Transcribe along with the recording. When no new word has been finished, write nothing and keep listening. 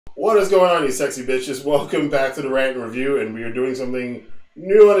What is going on, you sexy bitches? Welcome back to the Rantin Review, and we are doing something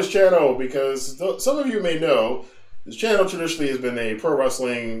new on this channel because some of you may know this channel traditionally has been a pro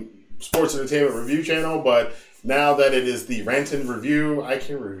wrestling sports entertainment review channel, but now that it is the Rantin Review, I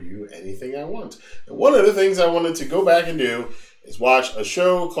can review anything I want. And one of the things I wanted to go back and do is watch a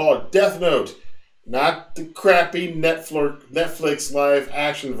show called Death Note. Not the crappy Netflix live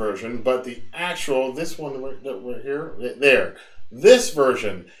action version, but the actual, this one right here, there. This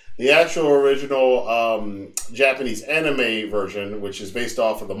version, the actual original Japanese anime version, which is based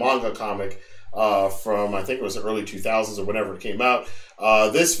off of the manga comic from, I think it was the early 2000s or whenever it came out.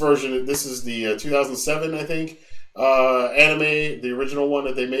 This version, this is the 2007, I think, anime, the original one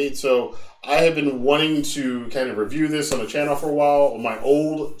that they made. So I have been wanting to kind of review this on the channel for a while. On my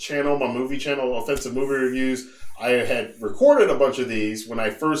old channel, my movie channel, Offensive Movie Reviews, I had recorded a bunch of these when I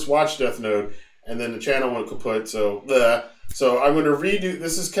first watched Death Note, and then the channel went kaput. So I'm going to redo.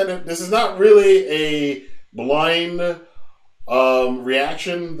 This is not really a blind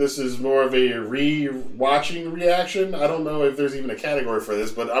reaction. This is more of a re-watching reaction. I don't know if there's even a category for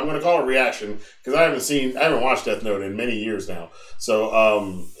this, but I'm going to call it reaction because I haven't watched Death Note in many years now. So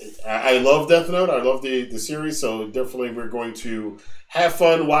I love Death Note. I love the series. So definitely we're going to have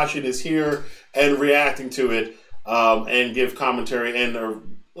fun watching this here and reacting to it and give commentary and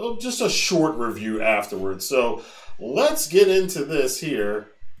just a short review afterwards. So let's get into this here.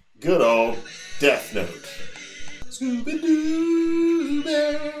 Good old Death Note. Scooby-Doo,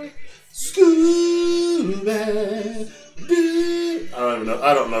 Scooby-Doo.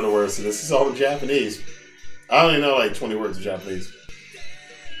 I don't know the words to this. This is all in Japanese. I only know like 20 words of Japanese.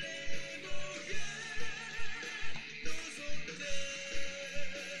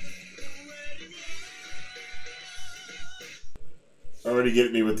 Already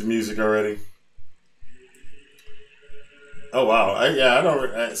getting me with the music already. Oh wow! I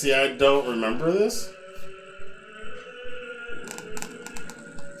don't remember this.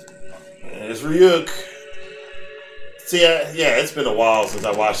 It's Ryuk. See, yeah, it's been a while since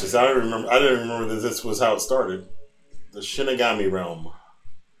I watched this. I didn't remember that this was how it started. The Shinigami realm.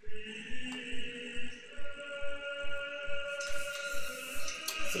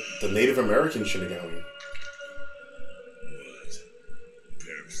 The Native American Shinigami. What? A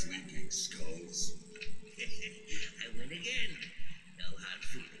pair of sleeping skulls? I win again. No hard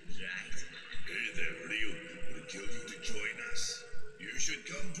feelings, right? Hey there, Ryuk. Would kill you to join us. You should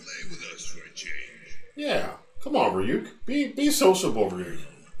come play with us for a change. Yeah, come on, Ryuk. Be sociable, Ryuk.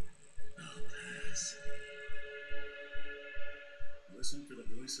 I'll pass. Listen for the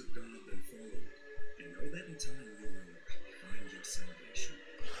voice of God, then follow it, and know that in time you will find your salvation.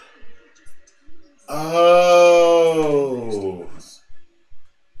 Oh.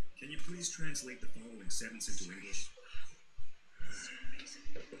 Can you please translate the following sentence into English?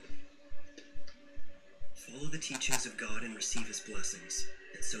 Follow the teachings of God and receive his blessings,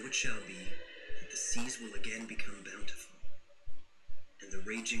 and so it shall be that the seas will again become bountiful, and the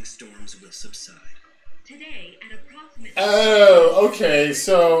raging storms will subside. Today at approximately. Oh, okay.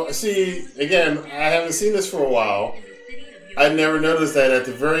 So, see, again, I haven't seen this for a while. I never noticed that at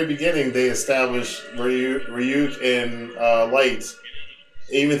the very beginning they established Ryuk and Light,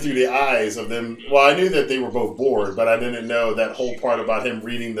 even through the eyes of them. Well, I knew that they were both bored, but I didn't know that whole part about him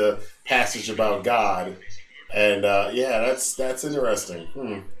reading the passage about God. And yeah, that's interesting.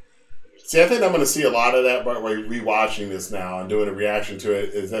 See, I think I'm going to see a lot of that by rewatching this now and doing a reaction to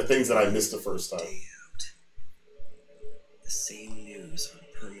it. Is that things that I missed the first time? Day out. The same news on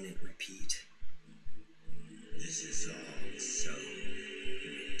permanent repeat. This is all so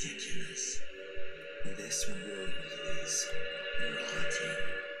ridiculous. This world is Rotten.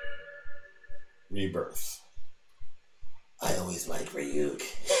 Rebirth. I always like Ryuk.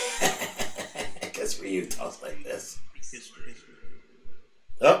 Because Ryuk talks like this.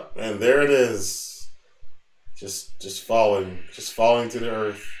 Oh, and there it is. Just falling to the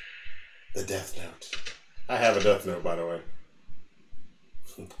earth. The Death Note. I have a Death Note, by the way.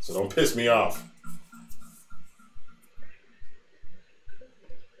 So don't piss me off.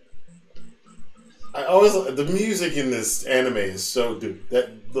 The music in this anime is so good.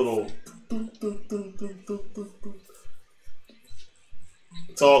 That little.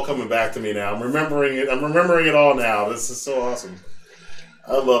 It's all coming back to me now. I'm remembering it. I'm remembering it all now. This is so awesome.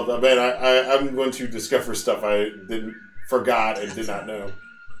 I love that. Man, I'm going to discover stuff I forgot and did not know.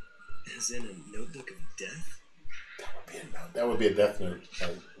 as in a notebook of death. That would be a Death Note. How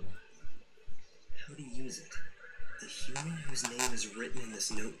to use it? The human whose name is written in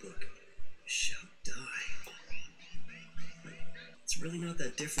this notebook shall die. It's really not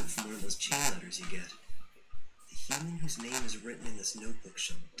that different from one of those chain letters you get. The human whose name is written in this notebook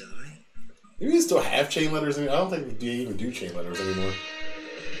shall die. Do you still have chain letters? I don't think they even do chain letters anymore.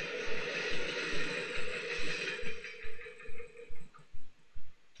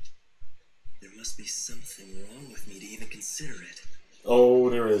 There must be something wrong with me to even consider it. Oh,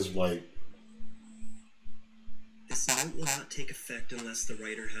 there is, like... This note will not take effect unless the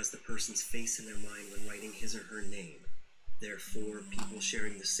writer has the person's face in their mind when writing his or her name. Therefore, people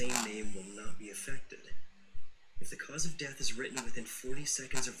sharing the same name will not be affected. If the cause of death is written within 40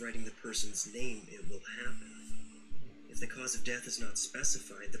 seconds of writing the person's name, it will happen. If the cause of death is not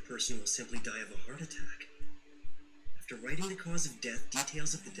specified, the person will simply die of a heart attack. After writing the cause of death,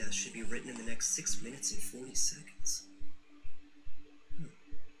 details of the death should be written in the next 6 minutes and 40 seconds.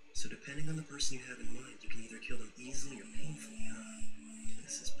 So depending on the person you have in mind, you can either kill them easily or painfully, huh?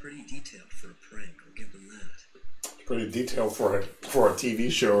 This is pretty detailed for a prank, I'll give them that. Pretty detailed for a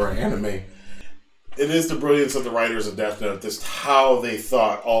TV show or anime. It is the brilliance of the writers of Death Note, just how they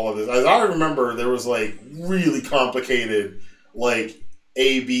thought all of this. As I remember, there was like really complicated, like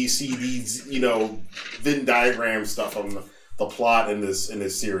A, B, C, D, you know, Venn diagram stuff on the plot in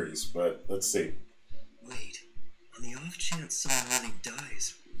this series. But let's see. Wait, on the off chance someone really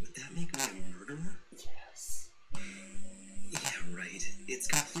dies, would that make me a murderer? Yes. Yeah, right. It's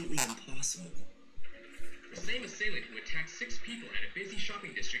completely impossible. The same assailant who attacked 6 people at a busy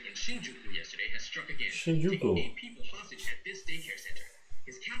shopping district in Shinjuku yesterday has struck again, Shinjuku. taking 8 people hostage at this daycare center.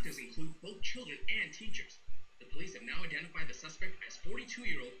 His captives include both children and teachers. The police have now identified the suspect as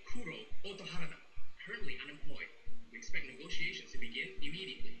 42-year-old Kuro Otoharada, currently unemployed. We expect negotiations to begin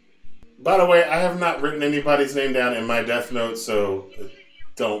immediately. By the way, I have not written anybody's name down in my Death Note, so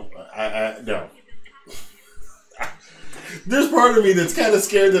don't. No. There's part of me that's kind of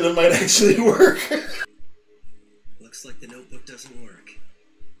scared that it might actually work. Looks like the notebook doesn't work.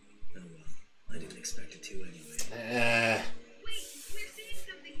 Oh well, I didn't expect it to anyway. Wait, we're seeing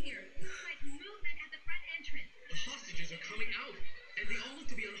something here. Looks like movement at the front entrance. The hostages are coming out, and they all look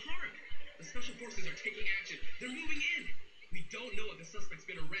to be unharmed. The special forces are taking action. They're moving in. We don't know if the suspect's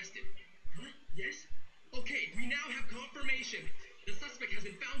been arrested. Huh? Yes? Okay, we now have confirmation. The suspect has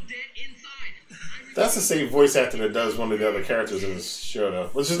been found dead inside. That's the same voice actor that does one of the other characters in this show, though,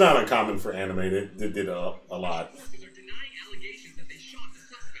 which is not uncommon for anime. They did a lot. Forces are denying allegations that they shot the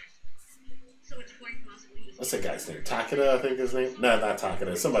suspect. So it's quite possible he was. What's that guy's name? Takeda, I think his name? No, not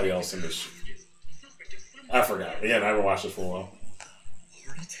Takeda. Somebody else in this. The suspect just suddenly I forgot. Again, I haven't watched this for a while.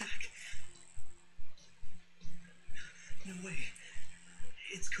 Heart attack? No way.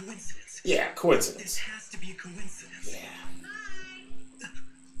 It's coincidence. Yeah, This coincidence. has to be a coincidence. Yeah. Hi.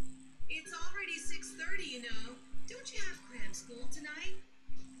 It's already 6:30, you know. Don't you have cram school tonight?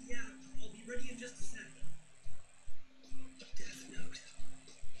 Yeah, I'll be ready in just a sec. Death Note.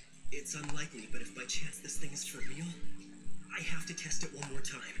 It's unlikely, but if by chance this thing is for real, I have to test it one more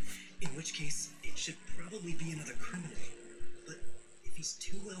time. In which case, it should probably be another criminal. But if he's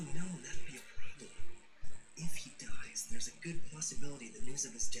too well known, that'd be a problem. If he dies, there's a good possibility the news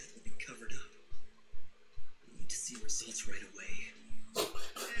of his death will be covered up. We need to see results right away.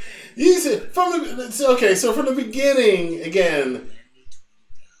 So from the beginning, again,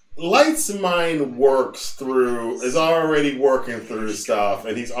 Light's mind is already working through stuff,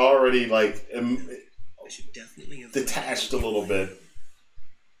 and he's already like I should definitely have detached a little bit.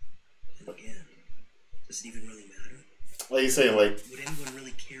 And again, does it even really matter? Like you say, like Would anyone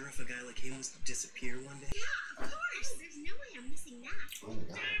really care if a guy like him was to disappear one day? Yeah, of course. There's no way I'm missing that. oh my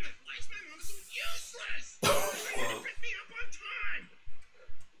god. Damn it! Why is my mom so useless? She didn't pick me up on time.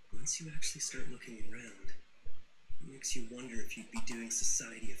 Once you actually start looking around, it makes you wonder if you'd be doing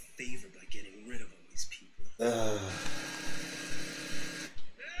society a favor by getting rid of all these people.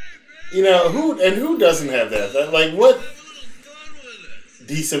 You know, who doesn't have that? Like, what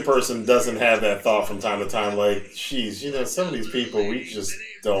decent person doesn't have that thought from time to time? Like, geez, you know, some of these people we just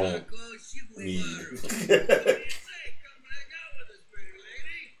don't need. Please,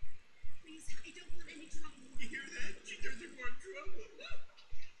 I don't want any trouble. You hear that? She doesn't want trouble.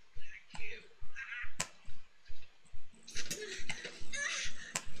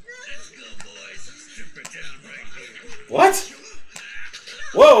 Let's go, boys. Strip it down right here. What?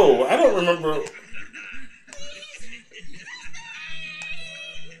 Whoa, I don't remember.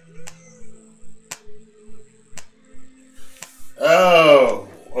 Oh,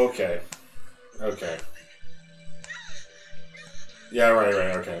 okay. Okay. Yeah, right,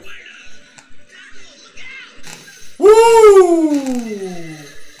 okay. Woo!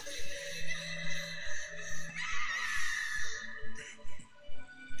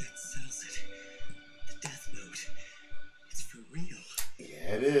 That settles it. The Death Note. It's for real.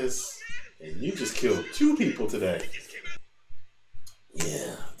 Yeah, it is. And you just killed 2 people today.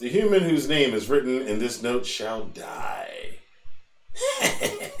 Yeah. The human whose name is written in this note shall die.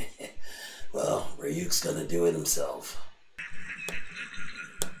 Well, Ryuk's gonna do it himself.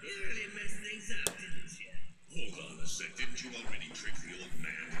 You really messed things up, didn't you? Hold on a sec. Didn't you already trick the old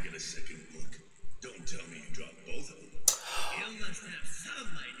man to get a second book? Don't tell me you dropped both of them. You must have some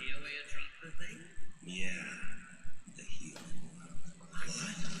idea where you dropped the thing. Yeah. The human one.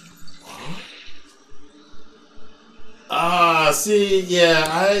 What?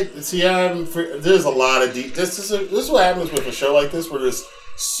 There's a lot of this is what happens with a show like this, where there's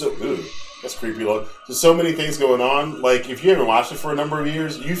that's creepy. Look, there's so many things going on. Like, if you haven't watched it for a number of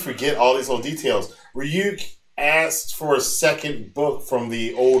years, you forget all these little details. Ryuk asked for a second book from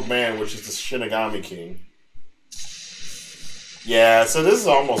the old man, which is the Shinigami King. Yeah, so this is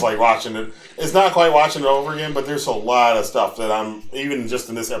almost like watching it. It's not quite watching it over again, but there's a lot of stuff that I'm, even just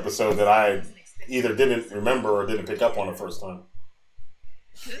in this episode, that I either didn't remember or didn't pick up on the first time.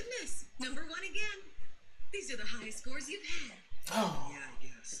 Goodness, number 1 again. These are the highest scores you've had. Oh. Yeah, I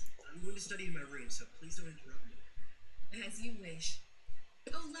guess. I'm going to study in my room, so please don't interrupt me. As you wish.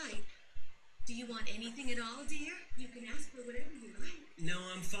 Oh, Light, do you want anything at all, dear? You can ask for whatever you like. No,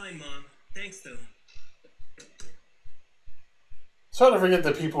 I'm fine, Mom. Thanks, though. Starting to forget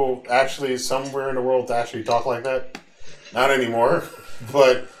that people actually, somewhere in the world, actually talk like that. Not anymore,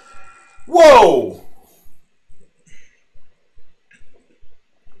 but whoa!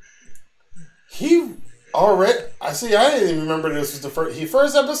 He already. I didn't even remember this was the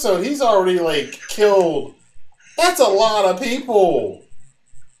first episode. He's already like killed. That's a lot of people.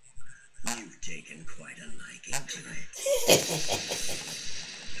 You've taken quite a liking to it.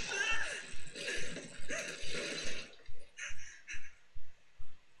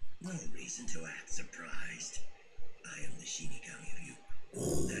 No reason to act surprised. I am the Shinigami Ryuk.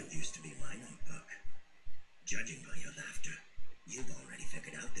 That used to be my notebook. Judging by your laughter, you've already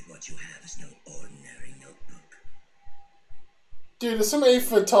figured out that what you have is no ordinary notebook. Dude, if some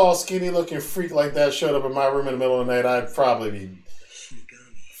 8-foot tall, skinny looking freak like that showed up in my room in the middle of the night, I'd probably be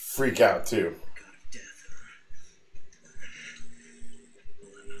freak out too. God of death, huh?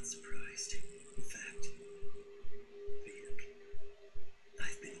 Well, I'm not surprised. In fact, Ryuk,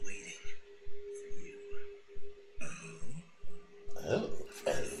 I've been waiting for you. Oh.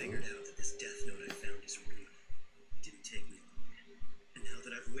 I figured out that this death note I found is real. It didn't take me long. And now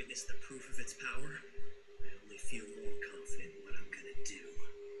that I've witnessed the proof of its power, I only feel more confident in what I'm gonna do.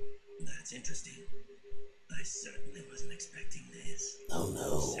 That's interesting. I certainly wasn't expecting this. Oh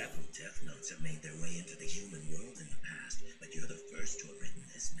no. Several death notes have made their way into the human world in the past, but you're the first to have written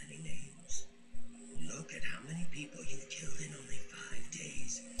this many names. Look at how many people you've killed in only 5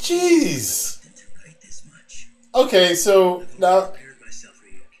 days. Jeez. To write this much. Okay, so I've now. prepared myself,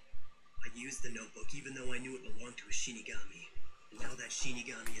 Ryuk. I used the notebook even though I knew it belonged to a Shinigami. And now that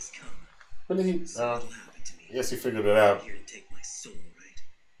Shinigami has come, When did he? something will happen to me. I guess he figured it out. I'm here to take my soul, right?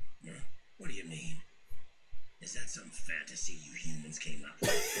 Huh? What do you mean? Is that some fantasy you humans came up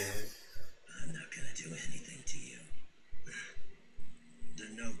with? I'm not gonna do anything to you. The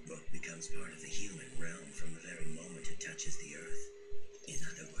notebook becomes part of the human realm from the very moment it touches the earth. In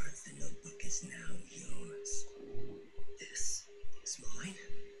other words, the notebook is now yours. This is mine?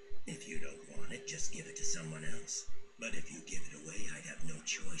 If you don't want it, just give it to someone else. But if you give it away, I'd have no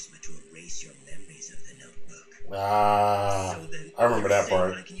choice but to erase your memories of the notebook. So then, I remember that you're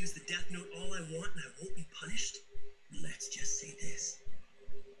saying part. I can use the death note all I want and I won't be punished? Let's just say this.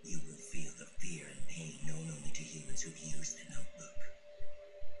 You will feel the fear and pain known only to humans who've used the notebook.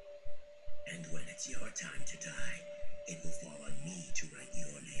 And when it's your time to die, it will fall on me to write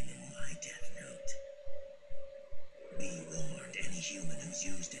your name in my death note. Be warned, any human who's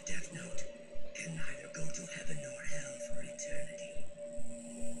used a death note can neither go to heaven nor hell for eternity.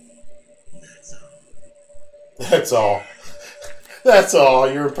 That's all. That's all. That's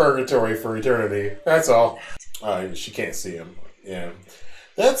all. You're in purgatory for eternity. That's all. She can't see him. Yeah.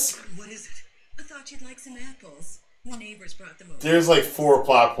 That's. What is it? I thought you'd like some apples. The neighbors brought them over. There's like 4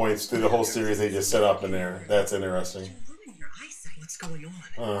 plot points through the whole series they just set up in there. That's interesting. You ruin your eyesight. What's going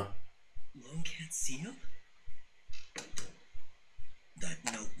on? Mom can't see him? That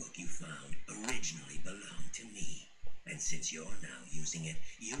notebook you found originally belonged to me. And since you're now using it,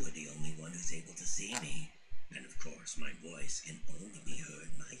 you are the only one who's able to see me. And of course, my voice can only be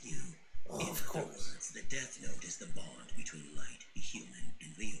heard by you. In other words, the death note is the bond between Light, the human,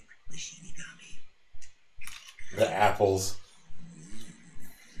 and Ryuk, the Shinigami. The apples.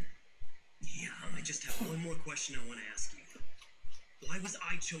 Yeah, I just have one more question I want to ask you. Why was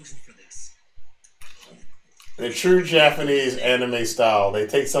I chosen for this? The true Japanese anime style. They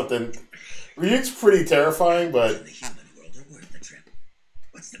take something. Ryuk's pretty terrifying, but The human world are worth the trip.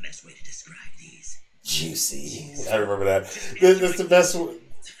 What's the best way to describe these? juicy. I remember that. That's the best.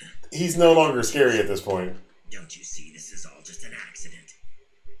 He's no longer scary at this point. Don't you see this is all just an accident?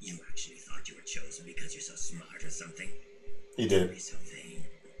 You actually thought you were chosen because you're so smart or something? He Don't did. be so vain.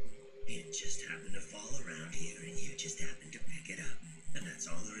 It just happened to fall around here and you just happened to pick it up. And that's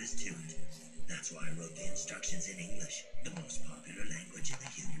all there is to it. That's why I wrote the instructions in English, the most popular language in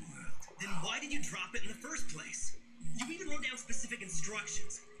the human world. Then why did you drop it in the first place? You even wrote down specific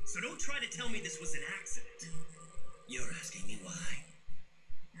instructions, so don't try to tell me this was an accident. You're asking me why?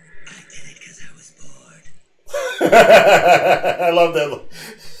 I did it because I was bored. I love that.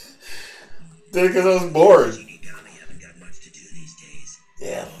 Did it because I was bored. Shinigami haven't got much to do these days.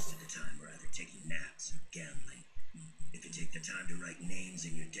 Yeah. Most of the time we're either taking naps or gambling. If you take the time to write names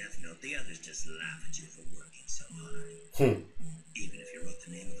in your death note, the others just laugh at you for working so hard. Even if you wrote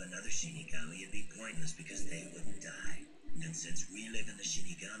the name of another Shinigami, it'd be pointless because they wouldn't die. And since we live in the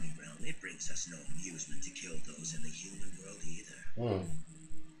Shinigami realm, it brings us no amusement to kill those in the human world either.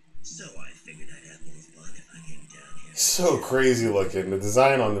 So I figured I'd have more fun if I came down here. So crazy looking. The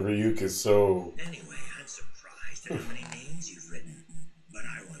design on the Ryuk is so. Anyway, I'm surprised at how many names you've written. But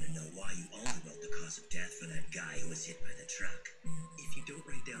I want to know why you only wrote the cause of death for that guy who was hit by the truck. If you don't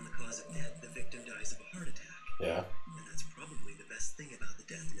write down the cause of death, the victim dies of a heart attack. Yeah. And that's probably the best thing about the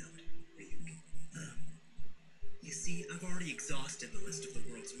death note, Ryuk. You see, I've already exhausted the list of the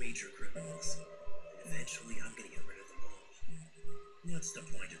world's major criminals. Eventually, I'm gonna get rid of them all. What's the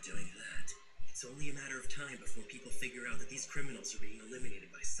point of doing that? It's only a matter of time before people figure out that these criminals are being eliminated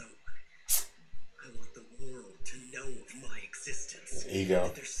by someone. I want the world to know of my existence. Ego.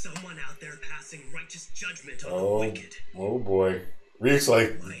 That there's someone out there passing righteous judgment on the Oh, wicked. oh boy. Ryuk's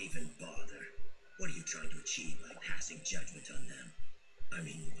like, Why even bother? What are you trying to achieve by passing judgment on them? I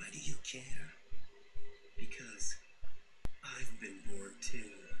mean, why do you care? Because I've been bored too.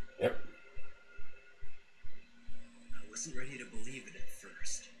 yep. I wasn't ready to believe it at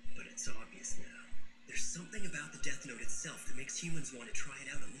first, but it's obvious now. There's something about the Death Note itself that makes humans want to try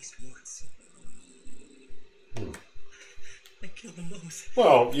it out at least once. I killed them both.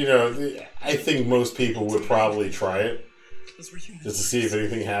 Well, you know, I think most people would probably try it Those were humans. just to see if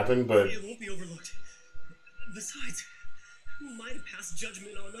anything happened, but It won't be overlooked. Besides, who might have passed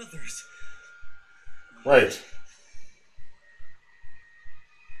judgment on others? right.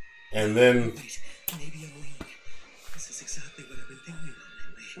 And then, Wait, maybe I'm wrong. This is exactly what I've been thinking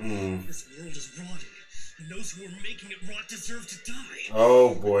about lately. This world is rotting, and those who are making it rot deserve to die.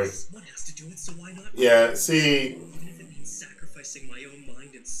 oh boy. Someone has to do it, so why not? Yeah, see, Even if it means sacrificing my own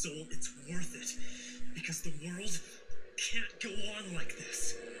mind and soul, it's worth it. Because the world can't go on like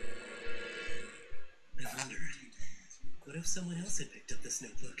this. I wonder, what if someone else had picked up this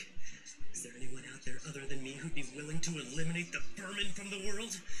notebook? Is there anyone out there other than me who'd be willing to eliminate the vermin from the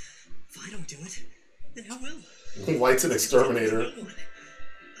world? If I don't do it, then who will? Light's an exterminator. No one.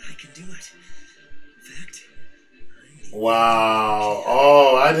 I can do it. In fact, I'm the Wow.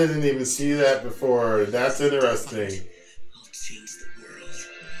 Oh, I didn't even see that before. That's interesting. I'll change the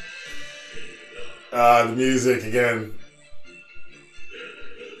world. The music again.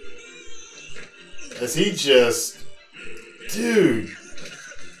 As he just, dude,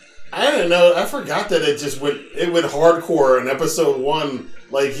 I didn't know. I forgot that it went hardcore in episode 1.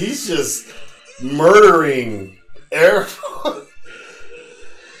 Like he's just murdering Eric.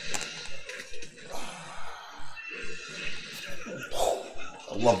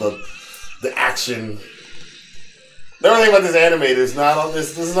 I love the action. The only thing about this anime is not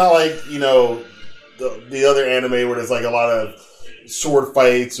this. This is not like, you know, the other anime where there's like a lot of sword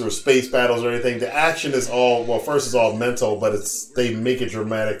fights or space battles or anything. The action is all, well, first it's all mental, but they make it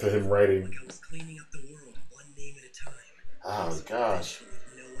dramatic to him writing. I was cleaning up the world one name at a time. Oh gosh.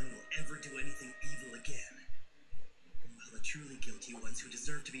 No one will ever do anything evil again. And while the truly guilty ones who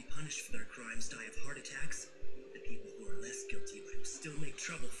deserve to be punished for their crimes die of heart attacks, the people who are less guilty but who still make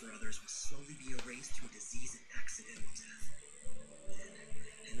trouble for others will slowly be erased through disease and accidental death.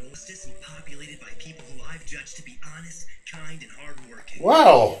 And justice and populated by people who I've judged to be honest, kind, and hardworking.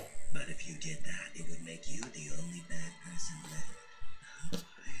 Wow. But if you did that, it would make you the only bad person left.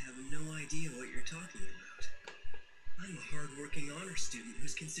 I have no idea what you're talking about. I'm a hardworking honor student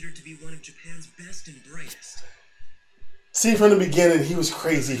who's considered to be one of Japan's best and brightest. See, from the beginning, he was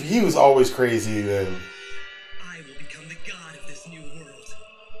crazy. He was always crazy then. I will become the god of this new world.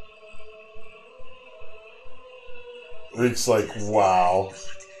 It's like, wow.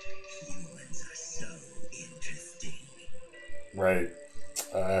 Humans are so interesting. Right.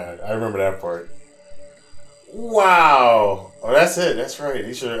 I remember that part. Wow. Oh, that's it. That's right.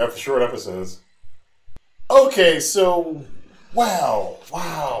 These are short episodes. Okay, so wow.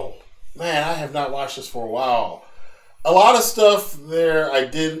 Man, I have not watched this for a while. A lot of stuff there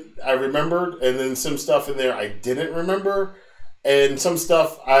I remembered, and then some stuff in there I didn't remember. And some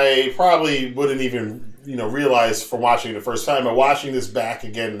stuff I probably wouldn't even, realize from watching it the first time. But watching this back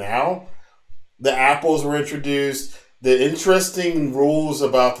again now, the apples were introduced. The interesting rules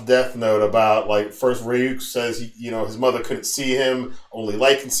about the Death Note, about, like, first Ryuk says, his mother couldn't see him, only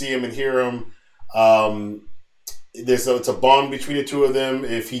Light can see him and hear him. It's a bond between the two of them.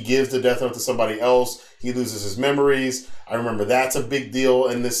 If he gives the Death Note to somebody else, he loses his memories. I remember that's a big deal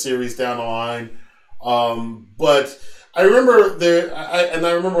in this series down the line. But I remember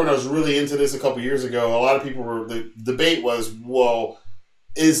I remember when I was really into this a couple years ago, a lot of people the debate was, well,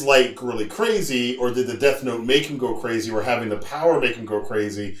 is Light really crazy, or did the Death Note make him go crazy, or having the power make him go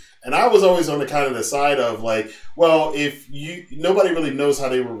crazy? And I was always on the kind of the side of, like, well, if nobody really knows how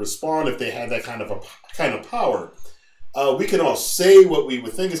they would respond if they had that kind of power. We can all say what we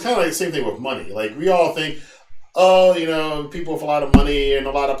would think. It's kind of like the same thing with money. Like, we all think, oh, people with a lot of money and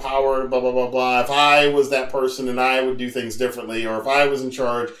a lot of power, blah, blah, blah, blah. If I was that person, then I would do things differently. Or if I was in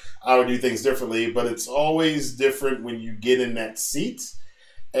charge, I would do things differently. But it's always different when you get in that seat.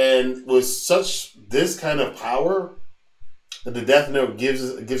 And with this kind of power that the Death Note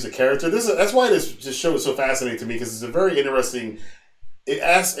gives a character, that's why this show is so fascinating to me, because it's a very interesting.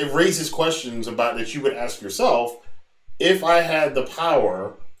 It raises questions about that you would ask yourself. If I had the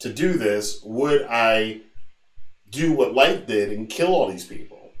power to do this, would I do what Light did and kill all these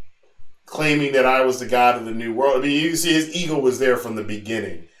people, claiming that I was the god of the new world? I mean, you see his ego was there from the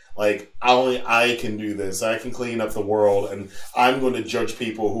beginning. Like, only I can do this. I can clean up the world, and I'm going to judge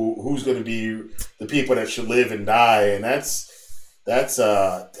people who's going to be the people that should live and die. And that's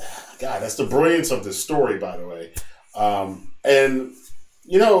the brilliance of this story, by the way. And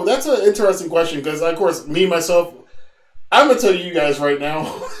that's an interesting question, because, of course, me myself, I'm going to tell you guys right now,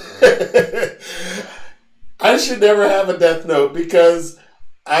 I should never have a Death Note, because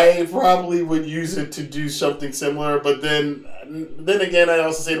I probably would use it to do something similar. But then again, I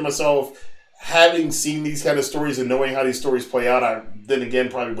also say to myself, having seen these kind of stories and knowing how these stories play out, I then again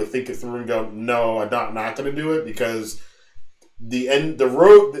probably would think it through and go, no, I'm not going to do it, because the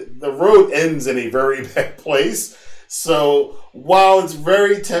road ends in a very bad place. So while it's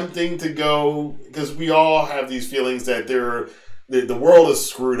very tempting to go, because we all have these feelings that the world is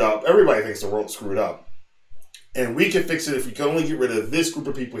screwed up. Everybody thinks the world's screwed up. And we can fix it if we can only get rid of this group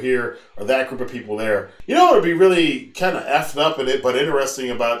of people here or that group of people there. What would be really kind of effed up in it, but interesting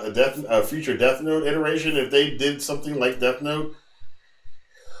about a future Death Note iteration, if they did something like Death Note,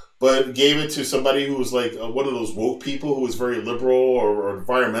 but gave it to somebody who was like one of those woke people who was very liberal or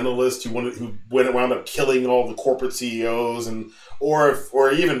environmentalist who wound up killing all the corporate CEOs,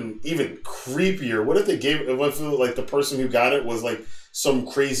 or even creepier. What if they gave it? What if like the person who got it was like some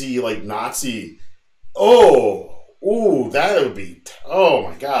crazy like Nazi? That would be, oh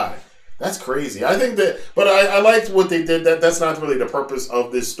my God, that's crazy. I think that, but I liked what they did. That's not really the purpose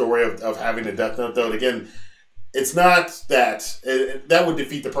of this story of having a Death Note, though. And again, it's not that, that would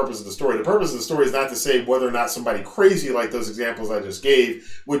defeat the purpose of the story. The purpose of the story is not to say whether or not somebody crazy like those examples I just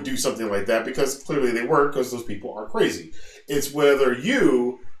gave would do something like that, because clearly they weren't, because those people are crazy. It's whether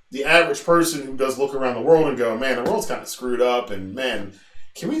you, the average person who does look around the world and go, man, the world's kind of screwed up, and man,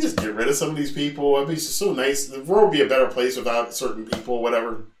 can we just get rid of some of these people? It'd be so nice. The world would be a better place without certain people,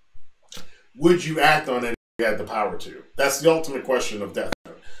 whatever. Would you act on it if you had the power to? That's the ultimate question of Death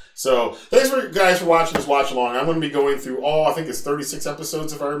Note. So, thanks for guys for watching this watch along. I'm going to be going through I think it's 36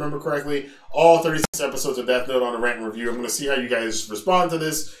 episodes, if I remember correctly. All 36 episodes of Death Note on a Rantin review. I'm going to see how you guys respond to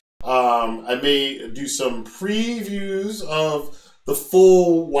this. I may do some previews of the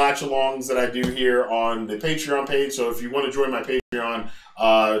full watch-alongs that I do here on the Patreon page. So if you want to join my Patreon,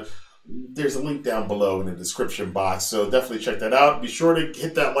 there's a link down below in the description box. So definitely check that out. Be sure to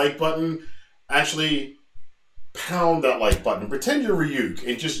hit that like button. Actually, pound that like button. Pretend you're Ryuk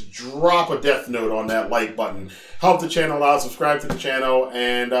and just drop a Death Note on that like button. Help the channel out. Subscribe to the channel.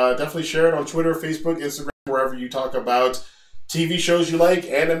 And definitely share it on Twitter, Facebook, Instagram, wherever you talk about TV shows you like,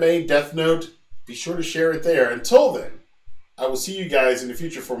 anime, Death Note. Be sure to share it there. Until then, I will see you guys in the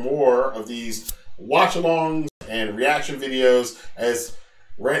future for more of these watch-alongs and reaction videos as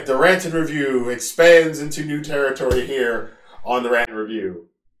the Rantin review expands into new territory here on the Rantin review.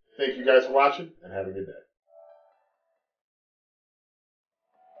 Thank you guys for watching, and have a good day.